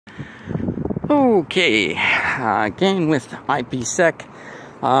Okay, again with IPSec,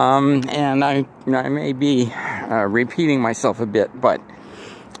 and I may be repeating myself a bit, but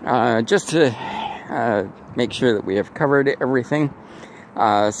just to make sure that we have covered everything,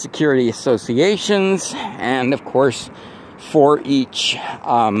 security associations, and of course for each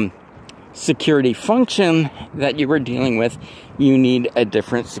security function that you were dealing with, you need a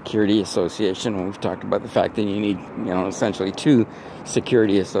different security association. We've talked about the fact that you need, essentially 2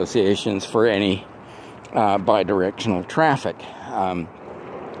 security associations for any bidirectional traffic.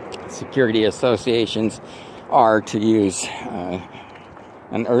 Security associations are, to use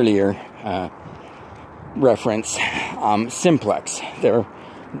an earlier reference, simplex. They're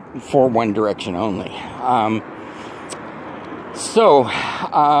for one direction only.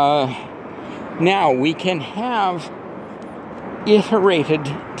 Now we can have iterated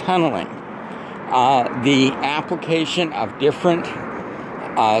tunneling, the application of different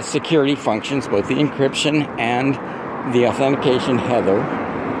security functions, both the encryption and the authentication header,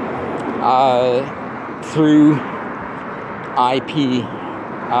 through IP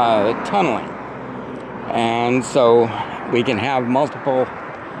tunneling. And so we can have multiple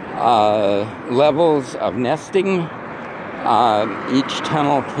levels of nesting. Each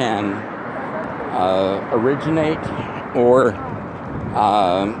tunnel can originate or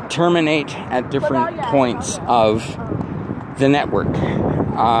terminate at different points of the network.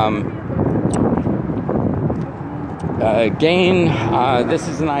 Again, this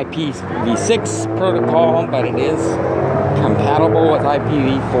is an IPv6 protocol, but it is compatible with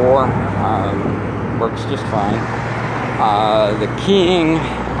IPv4. Works just fine. The keying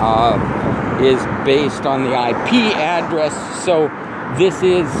is based on the IP address, so this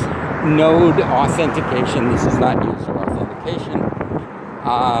is node authentication. This is not user authentication.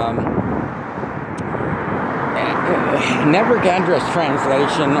 Network address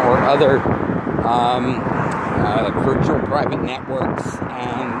translation or other virtual private networks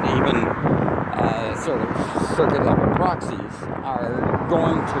and even sort of circuit level proxies are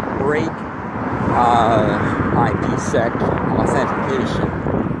going to break IPSec authentication.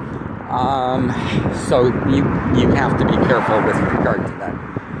 So you have to be careful with regard to that.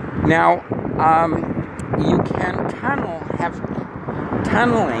 Now, you can have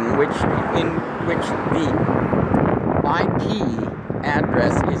tunneling in which the IP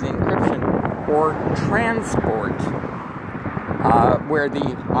address is encryption, or transport, where the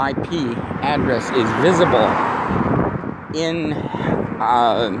IP address is visible in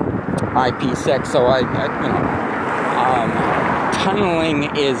IPSec. So tunneling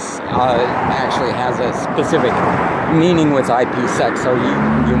is actually has a specific meaning with IPSec, so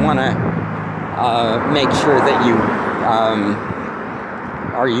you want to make sure that you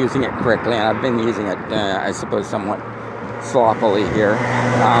are using it correctly, and I've been using it, I suppose, somewhat sloppily here.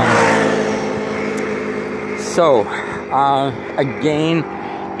 Again,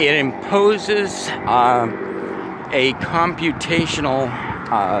 it imposes a computational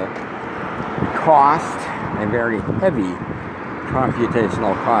cost, a very heavy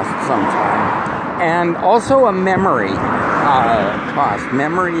computational cost sometimes, and also a memory cost.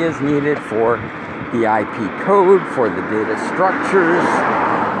 Memory is needed for the IP code, for the data structures.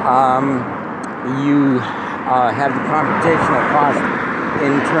 You have the computational cost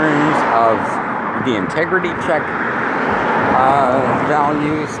in terms of the integrity check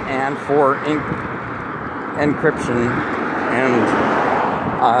values, and for encryption and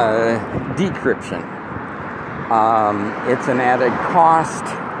decryption. It's an added cost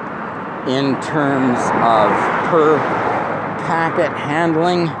in terms of per packet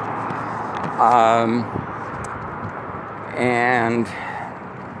handling, and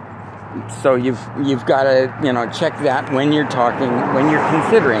so you've got to check that when you're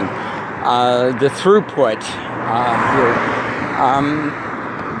considering the throughput here.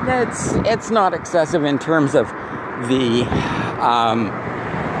 It's not excessive in terms of the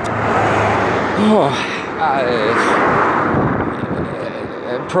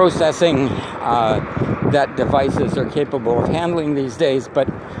processing that devices are capable of handling these days, but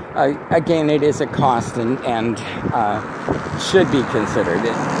again, it is a cost and should be considered.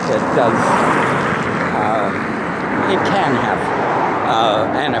 It can have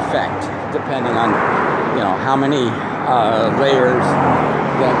an effect depending on how many layers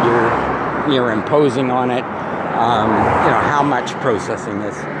that you're imposing on it, how much processing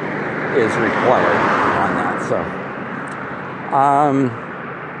is required on that. So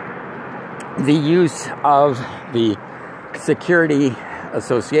the use of the security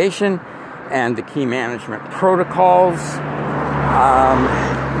association and the key management protocols,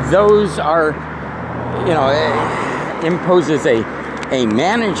 those are, imposes a a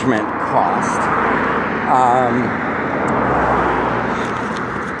management cost,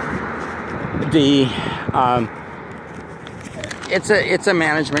 it's a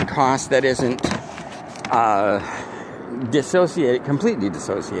management cost that isn't completely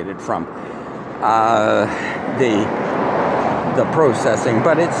dissociated from the processing,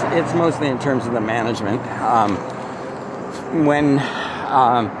 but it's mostly in terms of the management. When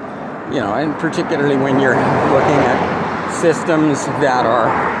you know, and particularly when you're looking at systems that are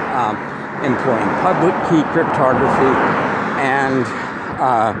employing public key cryptography and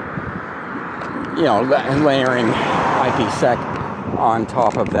you know, layering IPSec on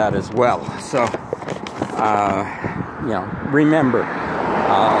top of that as well. So you know, remember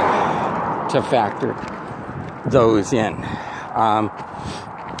to factor those in.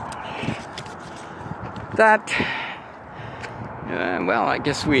 Well, I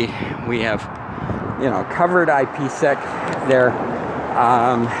guess we have, you know, covered IPSec there.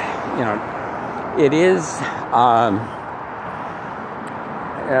 You know, it is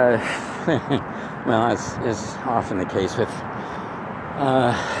well, as is often the case with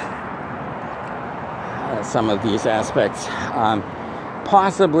some of these aspects,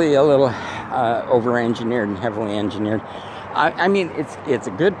 possibly a little over-engineered and heavily engineered. I mean, it's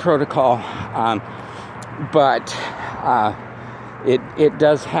a good protocol, but it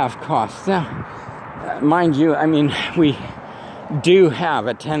does have costs. Now, mind you, I mean, we do have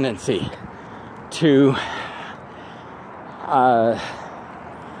a tendency to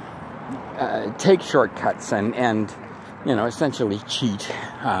take shortcuts and you know, essentially cheat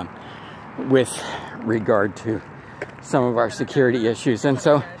with regard to some of our security issues. And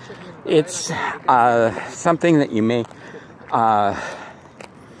so it's something that you may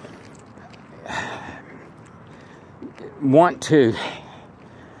want to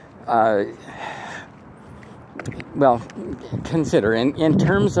well, consider. In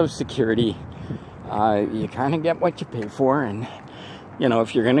terms of security, you kind of get what you pay for, and you know,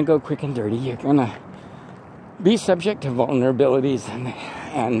 if you're going to go quick and dirty, you're going to be subject to vulnerabilities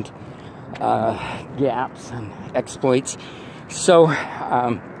and gaps and exploits. So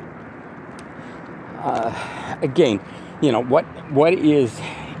again, you know, what is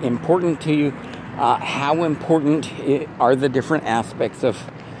important to you? How important are the different aspects of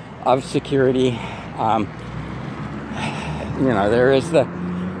security? You know, there is the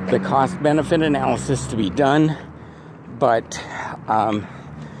cost-benefit analysis to be done, but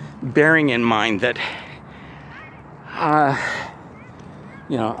bearing in mind that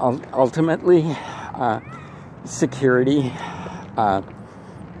you know, ultimately security,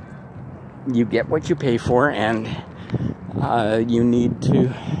 you get what you pay for, and you need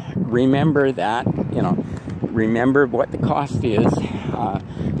to remember that, you know, remember what the cost is.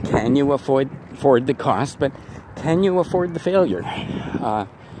 Can you afford the cost, but can you afford the failure?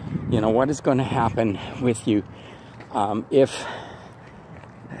 You know, what is going to happen with you if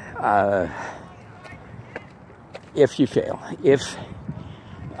you fail, if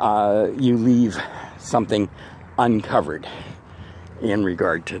you leave something uncovered in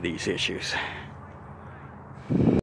regard to these issues?